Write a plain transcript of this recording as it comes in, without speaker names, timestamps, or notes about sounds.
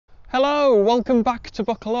Hello, welcome back to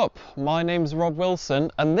Buckle Up. My name's Rob Wilson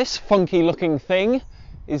and this funky looking thing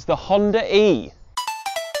is the Honda E.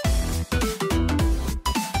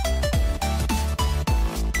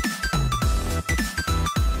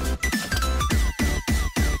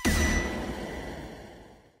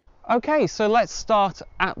 Okay, so let's start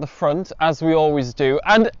at the front as we always do.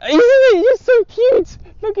 And isn't it just so cute?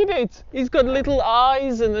 Look at it. He's got little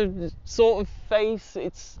eyes and a sort of face.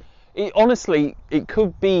 Honestly, it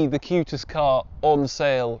could be the cutest car on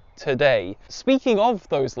sale today. Speaking of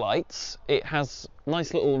those lights, it has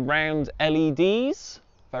nice little round LEDs,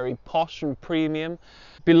 very posh and premium.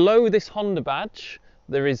 Below this Honda badge,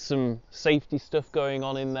 there is some safety stuff going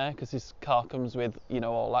on in there because this car comes with, you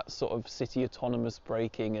know, all that sort of city autonomous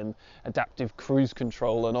braking and adaptive cruise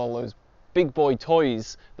control and all those big boy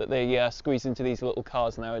toys that they squeeze into these little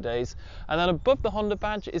cars nowadays. And then above the Honda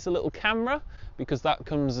badge is a little camera, because that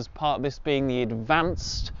comes as part of this being the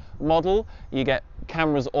advanced model. You get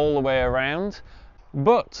cameras all the way around.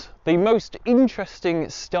 But the most interesting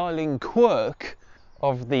styling quirk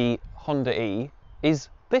of the Honda E is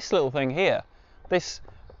this little thing here. This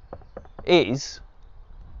is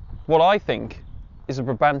what I think is a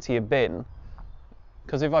Brabantia bin,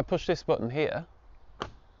 because if I push this button here,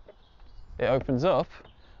 it opens up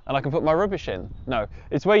and I can put my rubbish in. No,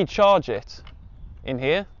 it's where you charge it. In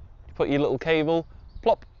here, you put your little cable,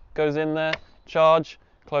 plop, goes in there, charge,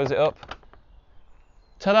 close it up.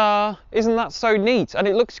 Ta-da! Isn't that so neat? And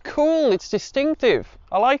it looks cool, it's distinctive.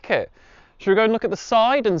 I like it. Should we go and look at the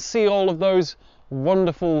side and see all of those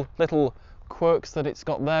wonderful little quirks that it's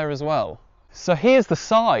got there as well? So here's the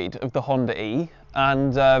side of the Honda E,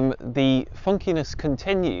 and the funkiness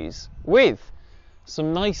continues with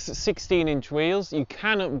some nice 16-inch wheels. You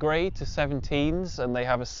can upgrade to 17s and they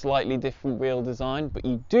have a slightly different wheel design, but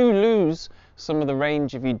you do lose some of the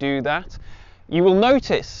range if you do that. You will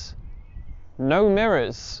notice no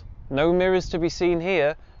mirrors to be seen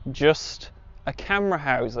here, just a camera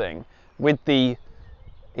housing with the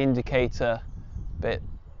indicator bit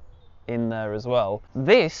in there as well.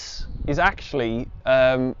 This is actually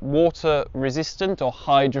water resistant or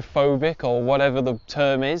hydrophobic or whatever the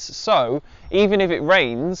term is, so even if it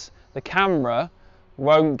rains, the camera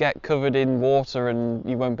won't get covered in water and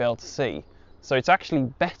you won't be able to see. So it's actually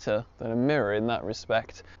better than a mirror in that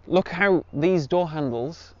respect. Look how these door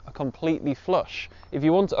handles are completely flush. If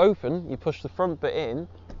you want to open, you push the front bit in,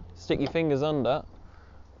 stick your fingers under,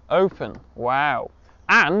 open. Wow.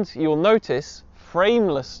 And you'll notice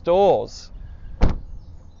frameless doors.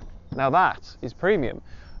 Now that is premium.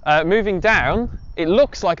 Moving down, it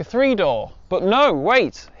looks like a 3-door, but no,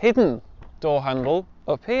 wait, hidden door handle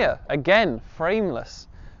up here. Again, frameless.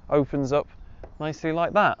 Opens up nicely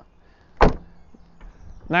like that.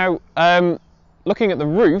 Now, looking at the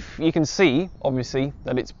roof, you can see, obviously,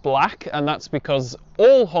 that it's black, and that's because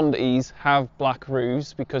all Honda E's have black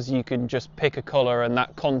roofs, because you can just pick a colour and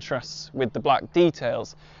that contrasts with the black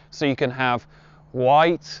details. So you can have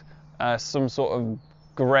white, some sort of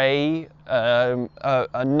grey,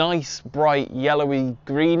 a nice bright yellowy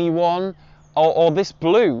greeny one, or this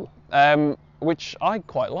blue, which I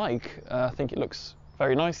quite like. I think it looks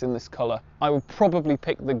very nice in this colour. I would probably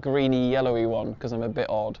pick the greeny yellowy one because I'm a bit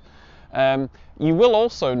odd. You will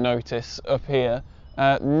also notice up here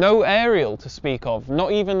no aerial to speak of,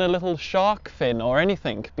 not even a little shark fin or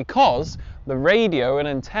anything, because the radio and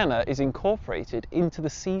antenna is incorporated into the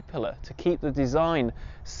C-pillar to keep the design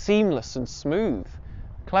seamless and smooth.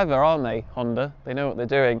 Clever, aren't they, Honda? They know what they're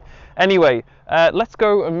doing. Anyway, let's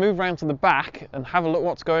go and move around to the back and have a look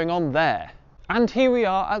what's going on there. And here we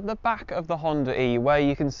are at the back of the Honda E, where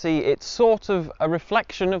you can see it's sort of a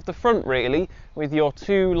reflection of the front, really, with your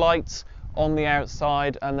two lights on the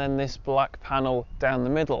outside and then this black panel down the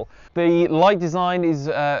middle. The light design is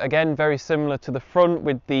again very similar to the front,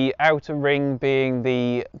 with the outer ring being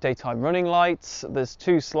the daytime running lights. There's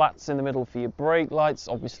two slats in the middle for your brake lights,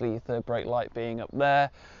 obviously the brake light being up there.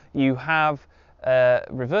 You have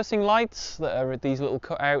reversing lights that are these little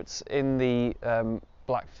cutouts in the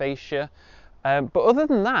black fascia. But other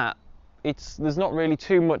than that, there's not really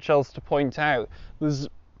too much else to point out. There's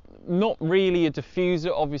not really a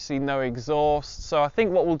diffuser, obviously no exhaust, so I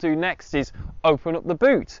think what we'll do next is open up the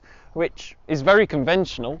boot, which is very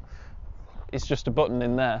conventional. It's just a button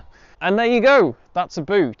in there. And there you go, that's a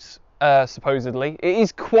boot, supposedly. It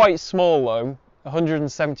is quite small though,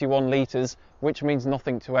 171 litres, which means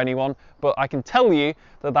nothing to anyone, but I can tell you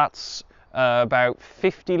that that's about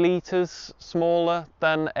 50 litres smaller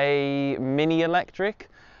than a mini electric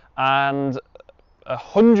and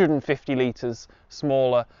 150 litres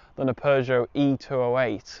smaller than a Peugeot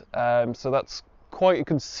E-208. So that's quite a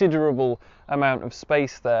considerable amount of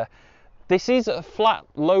space there. This is a flat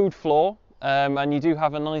load floor, and you do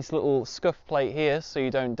have a nice little scuff plate here so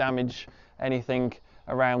you don't damage anything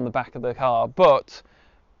around the back of the car, but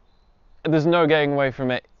there's no getting away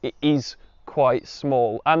from it. It is quite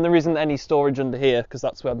small, and there isn't any storage under here because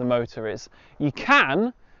that's where the motor is. You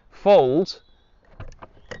can fold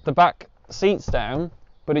the back seats down,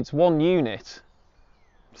 but it's one unit,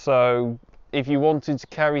 so if you wanted to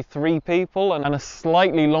carry 3 people and a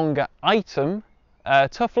slightly longer item,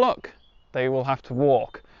 tough luck, they will have to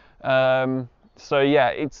walk. So yeah,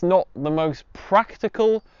 it's not the most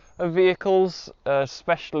practical of vehicles,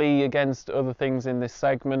 especially against other things in this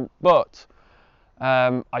segment, but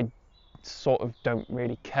I sort of don't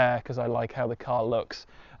really care because I like how the car looks.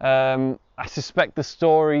 I suspect the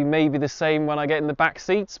story may be the same when I get in the back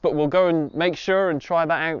seats, but we'll go and make sure and try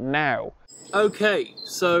that out now. Okay,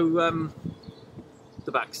 so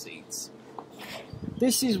the back seats.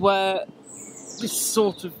 This is where this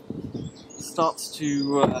sort of starts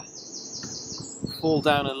to fall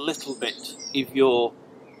down a little bit if you're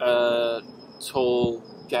tall,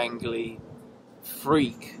 gangly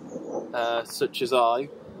freak such as I.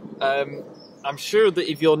 I'm sure that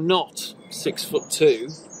if you're not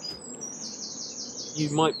 6'2", you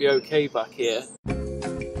might be okay back here.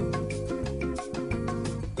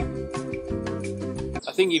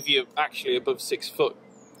 I think if you're actually above 6 foot,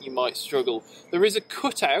 you might struggle. There is a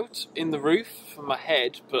cutout in the roof for my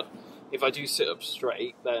head, but if I do sit up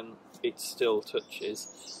straight, then it still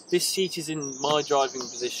touches. This seat is in my driving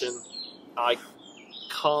position. I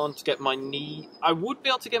can't get my knee... I would be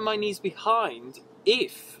able to get my knees behind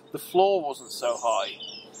if the floor wasn't so high.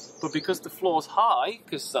 But because the floor's high,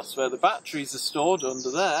 because that's where the batteries are stored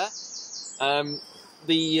under there,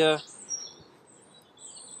 the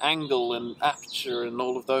angle and aperture and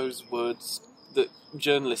all of those words that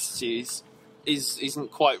journalists use isn't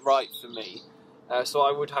quite right for me. So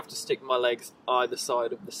I would have to stick my legs either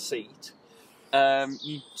side of the seat.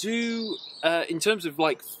 You do, in terms of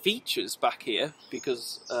like features back here,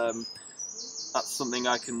 because that's something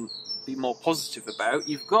I can be more positive about,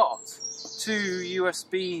 you've got 2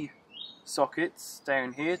 USB sockets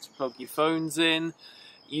down here to plug your phones in.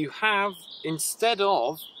 You have, instead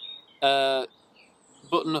of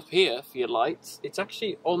button up here for your lights, it's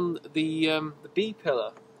actually on the B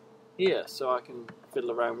pillar here, so I can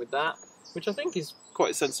fiddle around with that, which I think is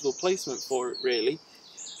quite a sensible placement for it, really.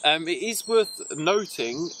 It is worth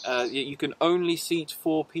noting you can only seat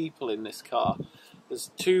 4 people in this car. There's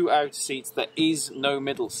 2 outer seats, there is no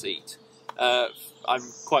middle seat. I'm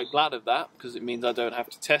quite glad of that because it means I don't have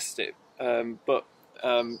to test it, but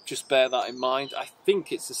just bear that in mind. I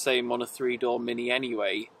think it's the same on a 3-door Mini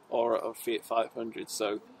anyway, or a Fiat 500,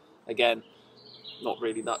 so again, not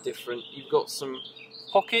really that different. You've got some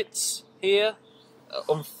pockets here.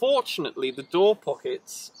 Unfortunately, the door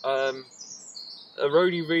pockets are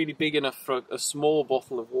only really big enough for a small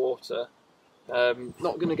bottle of water.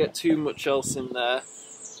 Not going to get too much else in there.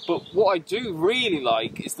 But what I do really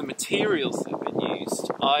like is the materials that have been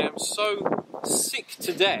used. I am so sick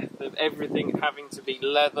to death of everything having to be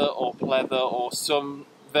leather or pleather or some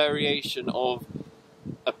variation of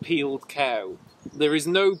a peeled cow. There is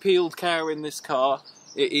no peeled cow in this car.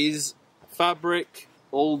 It is fabric,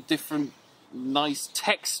 all different nice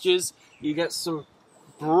textures. You get some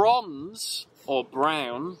bronze or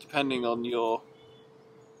brown, depending on your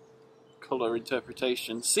colour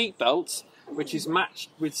interpretation, seat belts, which is matched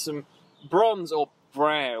with some bronze or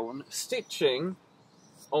brown stitching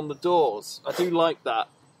on the doors. I do like that,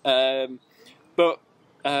 but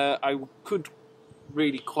I could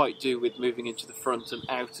really quite do with moving into the front and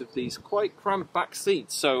out of these quite cramped back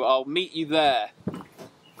seats, so I'll meet you there,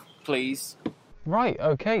 please. Right,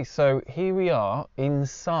 okay, so here we are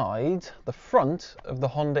inside the front of the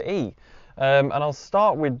Honda E. And I'll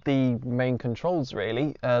start with the main controls,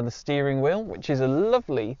 really. The steering wheel, which is a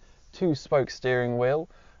lovely 2-spoke steering wheel,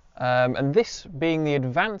 and this being the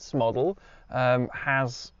advanced model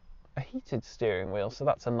has a heated steering wheel, so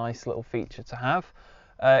that's a nice little feature to have.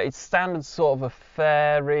 It's standard sort of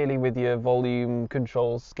affair, really, with your volume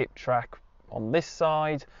control, skip track on this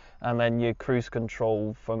side, and then your cruise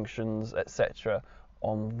control functions, etc.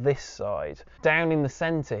 on this side. Down in the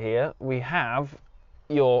centre here, we have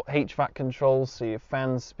your HVAC controls, so your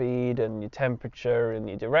fan speed and your temperature and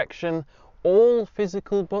your direction, all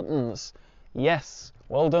physical buttons. Yes,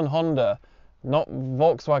 well done Honda, not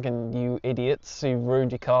Volkswagen, you idiots who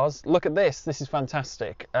ruined your cars. Look at this, this is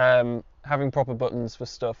fantastic. Having proper buttons for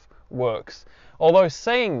stuff works. Although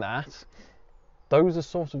saying that, those are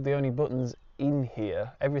sort of the only buttons in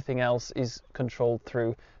here. Everything else is controlled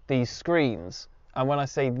through these screens. And when I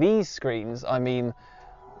say these screens, I mean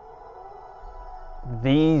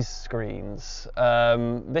these screens.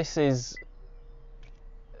 This is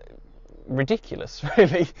ridiculous,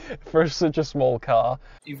 really, for such a small car.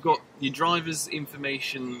 You've got your driver's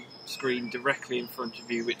information screen directly in front of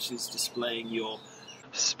you, which is displaying your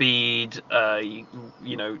speed,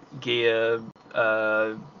 you know, gear,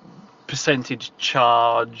 percentage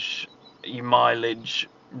charge, your mileage,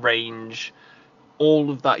 range,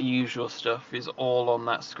 all of that usual stuff is all on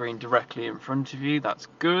that screen directly in front of you. That's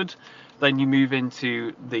good. Then you move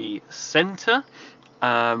into the center,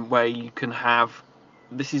 where you can have,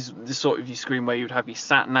 this is the sort of your screen where you would have your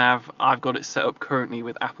sat nav. I've got it set up currently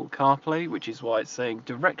with Apple CarPlay, which is why it's saying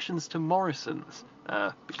directions to Morrison's,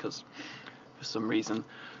 because for some reason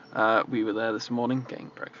we were there this morning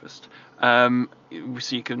getting breakfast. So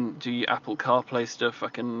you can do your Apple CarPlay stuff. I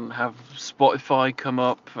can have Spotify come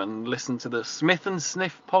up and listen to the Smith and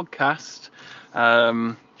Sniff podcast.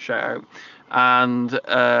 Shout out. And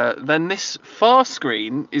then this far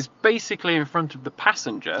screen is basically in front of the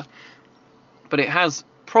passenger, but it has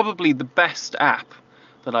probably the best app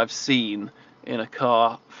that I've seen in a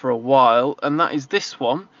car for a while, and that is this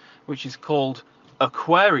one, which is called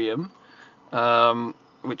Aquarium,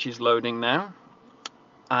 which is loading now.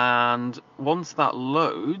 And once that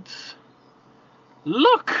loads,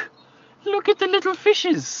 look at the little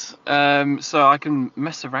fishes. So I can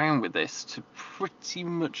mess around with this to pretty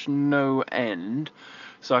much no end.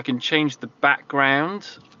 So I can change the background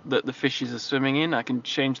that the fishes are swimming in. I can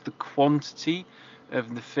change the quantity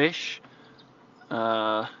of the fish,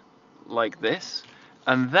 like this.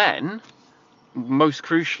 And then, most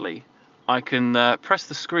crucially, I can press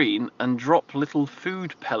the screen and drop little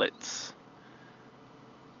food pellets.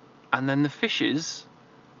 And then the fishes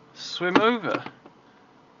swim over.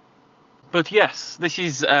 But yes, this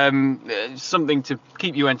is something to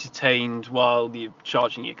keep you entertained while you're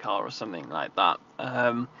charging your car or something like that.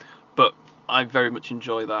 But I very much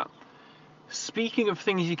enjoy that. Speaking of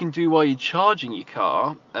things you can do while you're charging your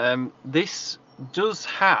car, this does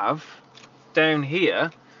have, down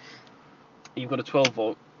here, you've got a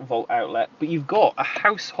 12 volt outlet, but you've got a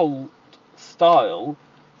household style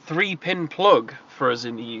 3-pin plug for us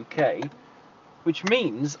in the UK, which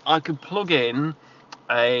means I could plug in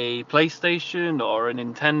a PlayStation or a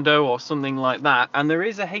Nintendo or something like that, and there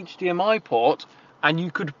is a HDMI port, and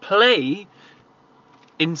you could play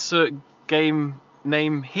insert game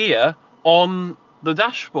name here on the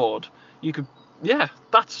dashboard. You could, yeah,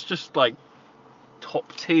 that's just like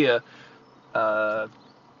top tier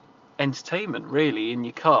entertainment really in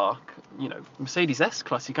your car. You know, Mercedes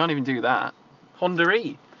S-Class, you can't even do that. Honda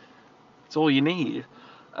E, it's all you need.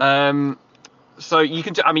 So you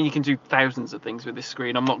can do, I mean, you can do thousands of things with this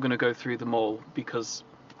screen. I'm not going to go through them all because,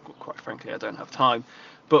 quite frankly, I don't have time.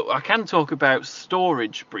 But I can talk about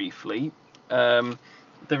storage briefly.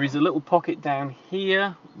 There is a little pocket down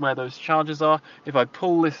here where those chargers are. If I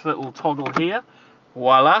pull this little toggle here,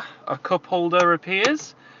 voila, a cup holder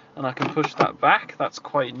appears, and I can push that back. That's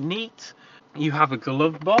quite neat. You have a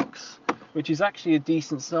glove box, which is actually a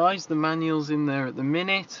decent size. The manual's in there at the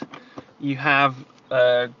minute. You have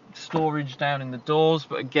storage down in the doors,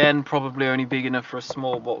 but again, probably only big enough for a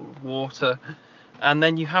small bottle of water. And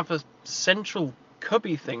then you have a central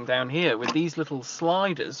cubby thing down here with these little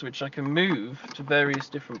sliders, which I can move to various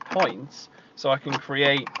different points. So I can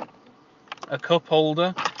create a cup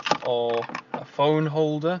holder or a phone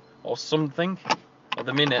holder or something. At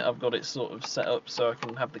the minute, I've got it sort of set up so I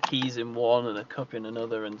can have the keys in one and a cup in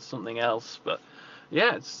another and something else. But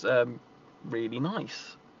yeah, it's really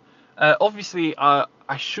nice. Obviously, I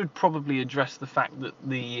should probably address the fact that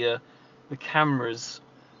the cameras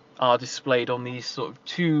are displayed on these sort of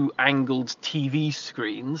two angled TV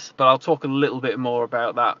screens, but I'll talk a little bit more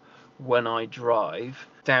about that when I drive.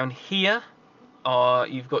 Down here,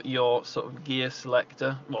 you've got your sort of gear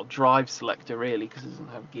selector, well, drive selector really, because it doesn't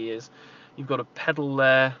have gears. You've got a pedal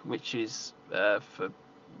there, which is for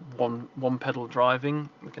one pedal driving.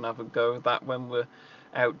 We can have a go at that when we're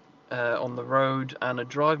out on the road, and a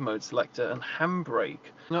drive mode selector and handbrake.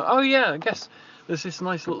 Oh yeah, I guess there's this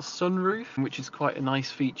nice little sunroof, which is quite a nice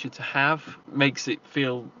feature to have. Makes it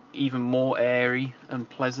feel even more airy and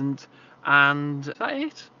pleasant. And is that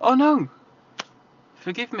it? Oh no,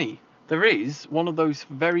 forgive me. There is one of those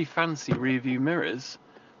very fancy rear view mirrors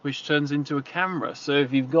which turns into a camera. So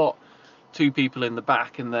if you've got two people in the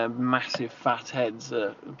back and their massive fat heads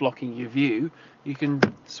blocking your view, you can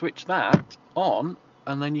switch that on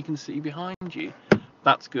and then you can see behind you.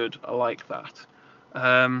 That's good, I like that.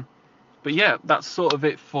 But yeah, that's sort of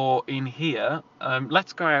it for in here.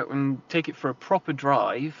 Let's go out and take it for a proper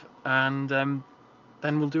drive, and then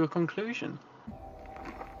we'll do a conclusion.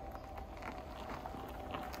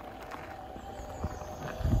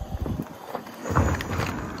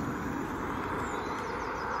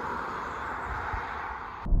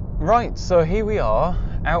 Right, so here we are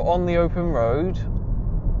out on the open road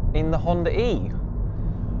in the Honda E.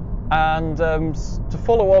 And to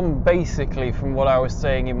follow on basically from what I was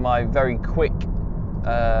saying in my very quick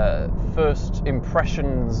first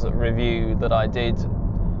impressions review that I did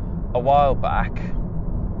a while back,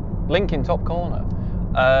 link in top corner,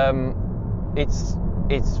 it's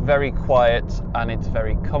very quiet and it's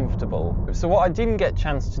very comfortable. So what I didn't get a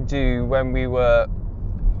chance to do when we were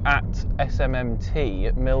at SMMT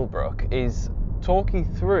at Millbrook is talk you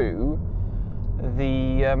through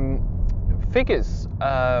the figures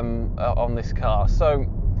on this car. So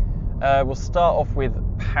we'll start off with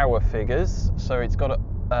power figures. So it's got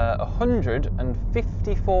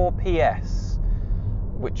 154 PS,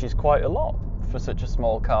 which is quite a lot for such a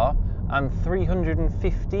small car, and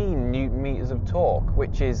 315 newton meters of torque,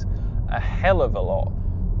 which is a hell of a lot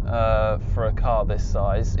for a car this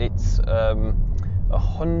size. It's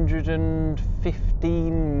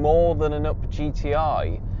 115 more than an Up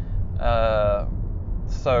GTI.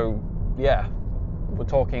 So yeah, we're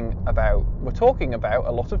talking about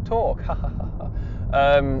a lot of torque.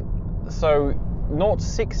 So 0 to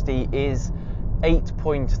 60 is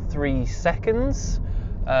 8.3 seconds.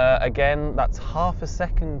 Again, that's half a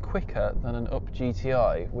second quicker than an Up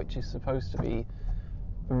GTI, which is supposed to be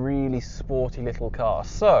a really sporty little car.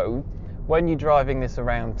 So when you're driving this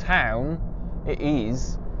around town, it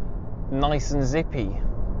is nice and zippy.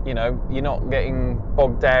 You know, you're not getting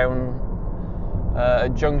bogged down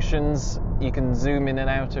at junctions. You can zoom in and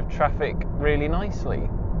out of traffic really nicely,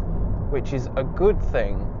 which is a good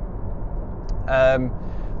thing.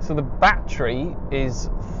 So the battery is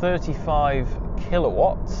 35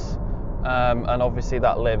 kilowatts, and obviously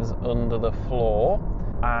that lives under the floor,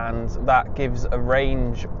 and that gives a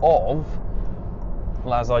range of,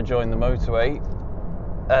 well, as I join the motorway,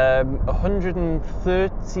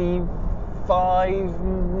 135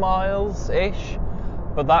 miles ish,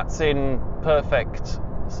 but that's in perfect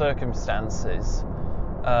circumstances.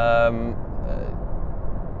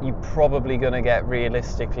 You're probably going to get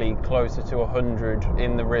realistically closer to 100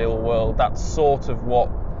 in the real world. That's sort of what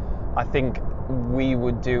I think we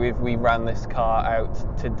would do if we ran this car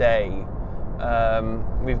out today.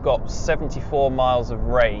 We've got 74 miles of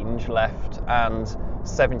range left and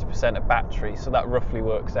 70% of battery, so that roughly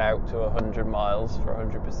works out to 100 miles for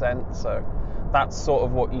 100%. So that's sort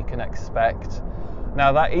of what you can expect.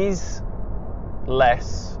 Now that is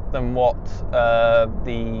less than what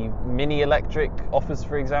the Mini Electric offers,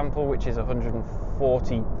 for example, which is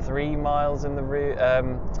 143 miles in the rear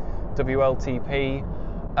WLTP,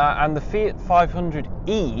 and the Fiat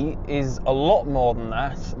 500e is a lot more than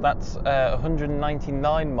that. That's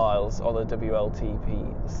 199 miles on the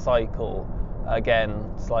WLTP cycle.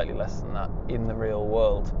 Again, slightly less than that in the real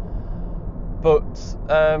world. But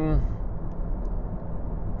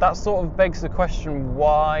that sort of begs the question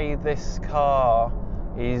why this car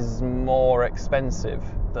is more expensive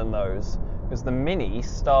than those, because the Mini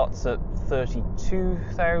starts at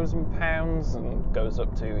 £32,000 and goes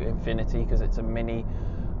up to infinity because it's a Mini,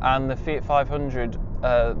 and the Fiat 500,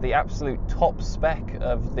 the absolute top spec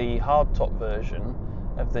of the hardtop version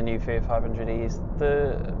of the new Fiat 500e is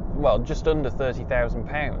just under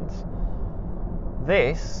 £30,000.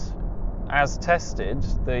 This, as tested,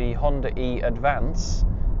 the Honda E Advance,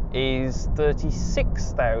 is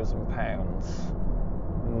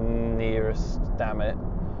 £36,000 nearest, damn it.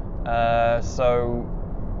 So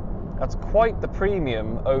that's quite the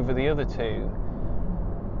premium over the other two.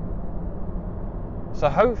 So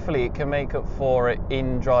hopefully it can make up for it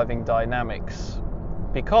in driving dynamics,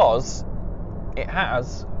 because it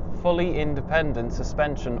has fully independent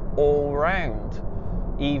suspension all round,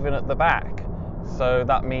 even at the back. So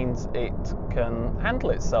that means it can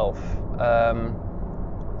handle itself.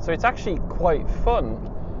 So it's actually quite fun,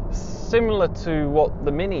 similar to what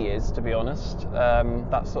the Mini is, to be honest.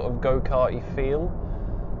 That sort of go-karty feel.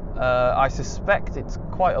 I suspect it's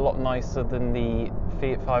quite a lot nicer than the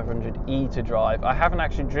Fiat 500e to drive. I haven't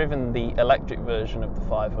actually driven the electric version of the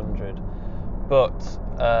 500, but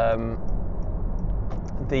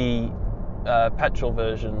the petrol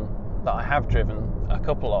version that I have driven a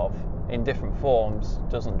couple of in different forms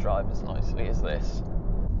doesn't drive as nicely as this.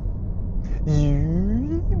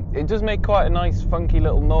 It does make quite a nice funky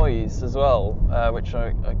little noise as well, which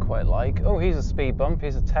I quite like. Oh, here's a speed bump.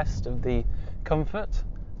 Here's a test of the comfort.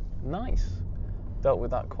 Nice. Dealt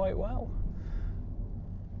with that quite well.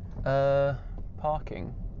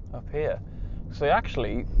 Parking up here. So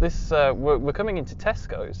actually, this we're coming into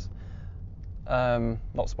Tesco's,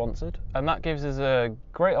 not sponsored, and that gives us a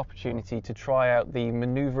great opportunity to try out the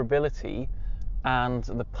manoeuvrability and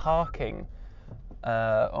the parking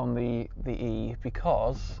on the E,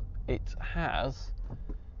 because it has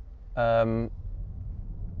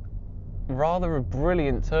rather a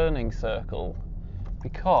brilliant turning circle,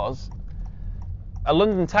 because a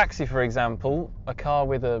London taxi, for example, a car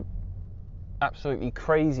with a absolutely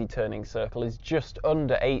crazy turning circle, is just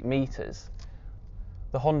under 8 meters.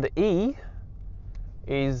 The Honda E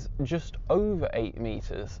is just over 8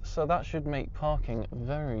 meters, so that should make parking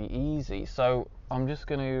very easy. So I'm just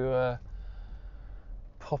going to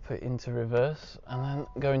pop it into reverse and then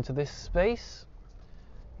go into this space.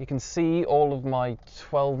 You can see all of my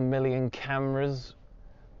 12 million cameras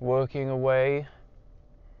working away.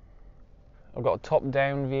 I've got a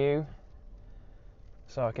top-down view,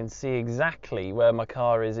 so I can see exactly where my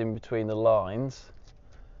car is in between the lines,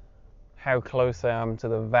 how close I am to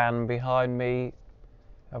the van behind me.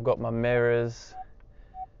 I've got my mirrors,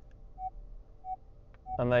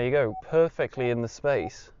 and there you go, perfectly in the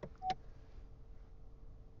space.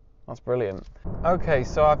 That's brilliant. Okay,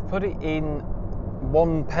 so I've put it in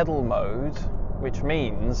one pedal mode, which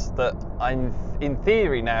means that in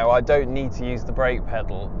theory now I don't need to use the brake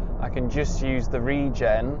pedal. I can just use the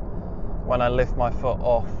regen when I lift my foot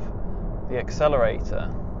off the accelerator,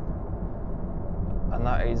 and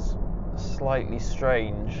that is slightly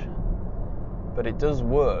strange, but it does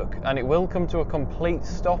work, and it will come to a complete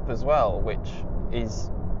stop as well, which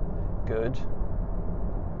is good.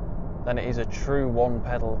 Then it is a true one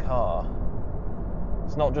pedal car.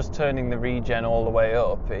 It's not just turning the regen all the way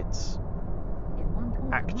up, it's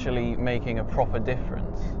actually making a proper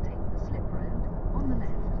difference.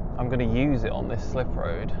 I'm going to use it on this slip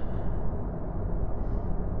road.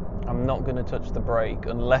 I'm not going to touch the brake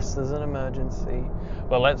unless there's an emergency.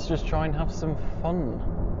 Well, let's just try and have some fun.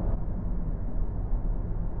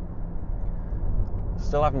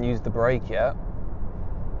 Still haven't used the brake yet.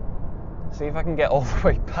 See if I can get all the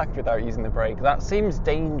way back without using the brake. That seems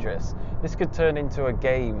dangerous. This could turn into a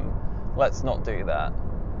game. Let's not do that.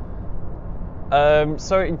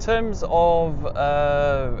 So in terms of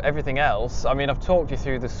everything else, I mean, I've talked you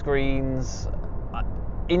through the screens.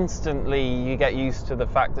 Instantly you get used to the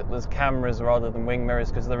fact that there's cameras rather than wing mirrors,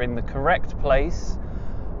 because they're in the correct place,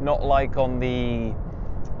 not like on the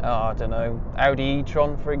I don't know, Audi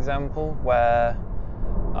e-tron, for example, where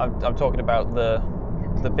I'm talking about the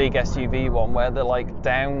big SUV one, where they're like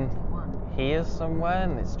down here somewhere,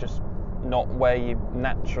 and it's just not where you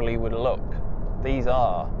naturally would look. These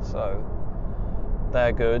are, so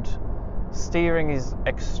they're good. Steering is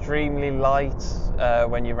extremely light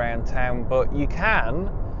when you're around town, but you can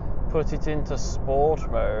put it into sport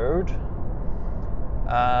mode,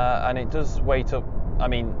 and it does weight up, I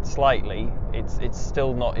mean, slightly. It's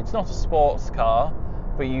still not, it's not a sports car,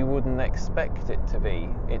 but you wouldn't expect it to be.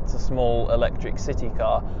 It's a small electric city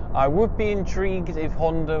car. I would be intrigued if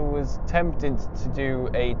Honda was tempted to do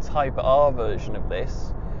a Type R version of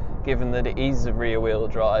this, given that it is a rear-wheel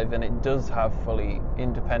drive and it does have fully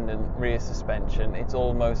independent rear suspension. It's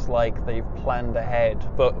almost like they've planned ahead,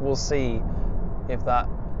 but we'll see if that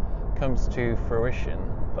comes to fruition.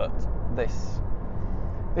 But this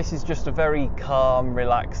is just a very calm,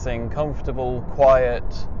 relaxing, comfortable, quiet,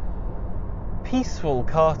 peaceful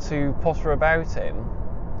car to potter about in.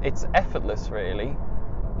 It's effortless, really.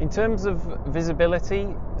 In terms of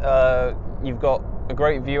visibility, you've got a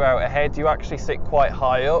great view out ahead. You actually sit quite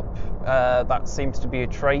high up. That seems to be a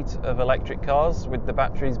trait of electric cars, with the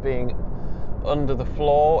batteries being under the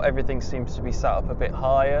floor. Everything seems to be sat up a bit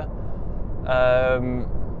higher.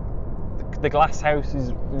 The glass house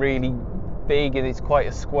is really big, and it's quite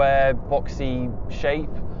a square, boxy shape,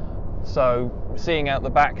 so seeing out the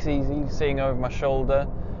back's easy, seeing over my shoulder.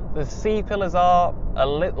 The C-pillars are a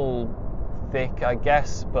little thick, I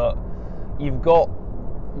guess, but you've got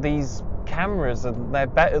these cameras and they're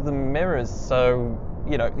better than mirrors, so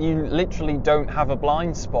you know, you literally don't have a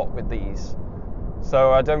blind spot with these.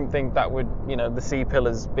 So I don't think that would, you know, the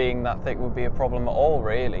C-pillars being that thick would be a problem at all,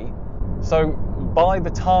 really. So by the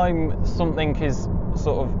time something is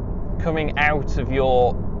sort of coming out of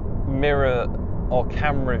your mirror or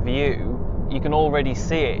camera view, you can already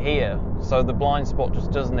see it here, so the blind spot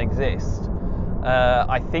just doesn't exist.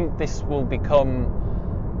 I think this will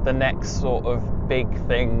become the next sort of big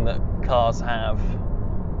thing that cars have,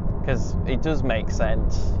 because it does make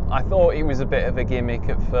sense. I thought it was a bit of a gimmick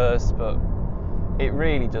at first, but it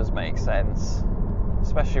really does make sense,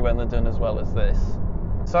 especially when they're done as well as this.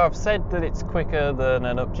 So I've said that it's quicker than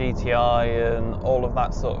an Up GTI and all of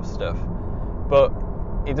that sort of stuff, but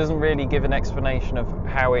it doesn't really give an explanation of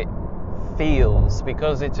how it feels.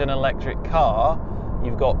 Because it's an electric car,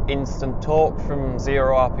 you've got instant torque from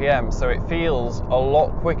 0 RPM, so it feels a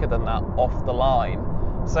lot quicker than that off the line.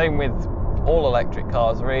 Same with all electric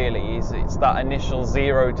cars really, is it's that initial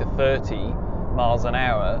 0 to 30 miles an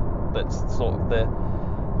hour that's sort of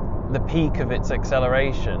the peak of its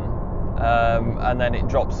acceleration, and then it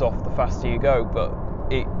drops off the faster you go, but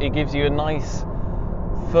it gives you a nice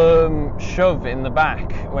firm shove in the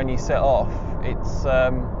back when you set off.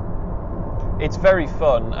 It's very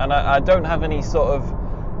fun, and I don't have any sort of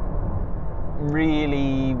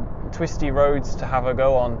really twisty roads to have a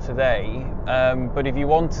go on today, but if you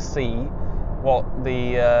want to see what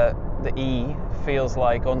the E feels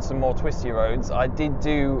like on some more twisty roads, I did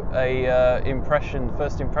do a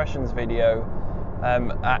first impressions video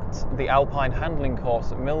at the Alpine handling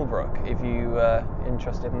course at Millbrook. If you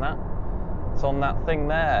interested in that, it's on that thing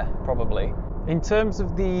there probably. In terms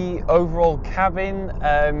of the overall cabin,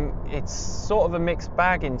 it's sort of a mixed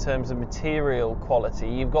bag in terms of material quality.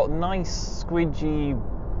 You've got nice squidgy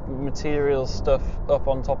material stuff up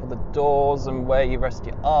on top of the doors and where you rest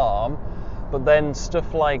your arm, but then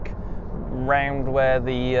stuff like round where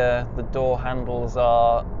the door handles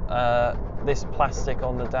are, this plastic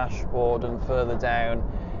on the dashboard and further down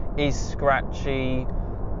is scratchy.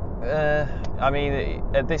 I mean,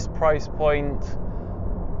 at this price point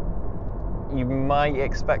you might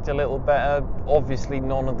expect a little better. Obviously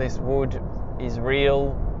none of this wood is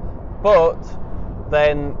real, but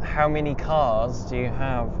then how many cars do you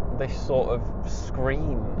have this sort of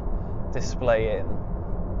screen display in?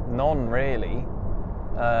 None really.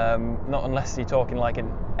 Not unless you're talking like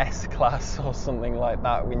an S-Class or something like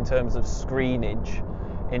that in terms of screenage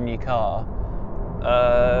in your car.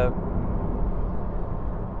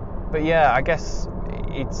 But yeah, I guess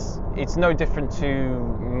it's no different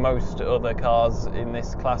to most other cars in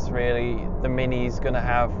this class really. The Mini's going to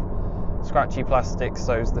have scratchy plastic,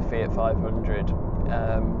 so's the Fiat 500.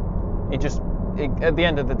 At the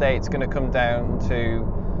end of the day, it's going to come down to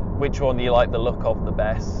which one you like the look of the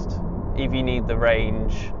best, if you need the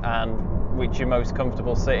range, and which you're most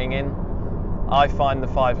comfortable sitting in. I find the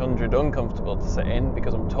 500 uncomfortable to sit in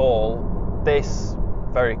because I'm tall. This,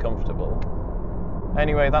 very comfortable.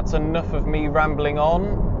 Anyway, that's enough of me rambling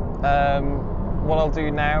on. What I'll do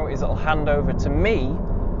now is I'll hand over to me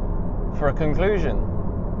for a conclusion.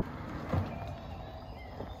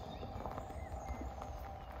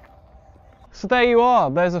 So there you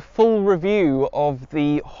are, there's a full review of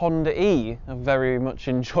the Honda E. I very much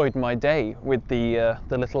enjoyed my day with the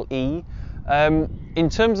little E. In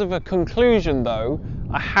terms of a conclusion though,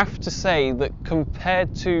 I have to say that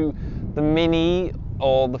compared to the Mini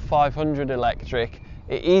or the 500 electric,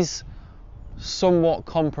 it is somewhat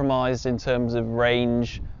compromised in terms of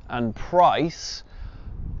range and price.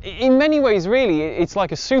 In many ways really, it's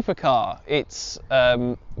like a supercar. It's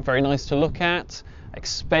very nice to look at,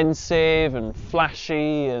 expensive and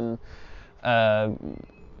flashy and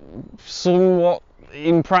somewhat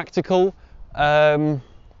impractical, but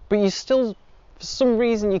you still, for some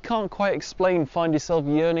reason you can't quite explain, find yourself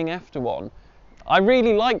yearning after one. I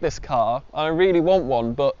really like this car, I really want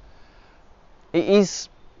one, but it is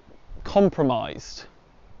compromised.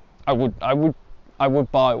 I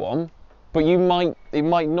would buy one, but it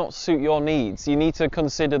might not suit your needs. You need to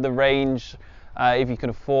consider the range, if you can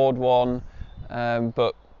afford one.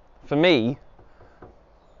 But for me,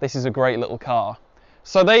 this is a great little car.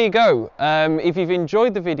 So there you go. If you've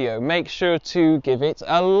enjoyed the video, make sure to give it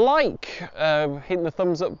a like. Hit the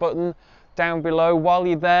thumbs up button down below. While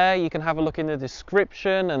you're there, you can have a look in the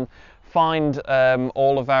description and find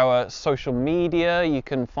all of our social media. You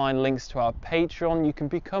can find links to our Patreon. You can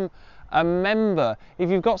become a member. If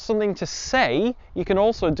you've got something to say, you can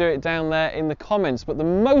also do it down there in the comments, but the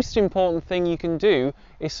most important thing you can do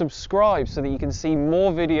is subscribe so that you can see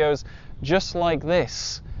more videos just like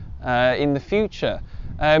this in the future.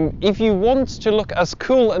 If you want to look as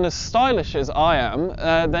cool and as stylish as I am,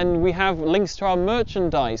 then we have links to our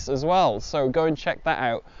merchandise as well, so go and check that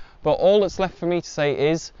out. But all that's left for me to say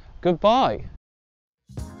is goodbye.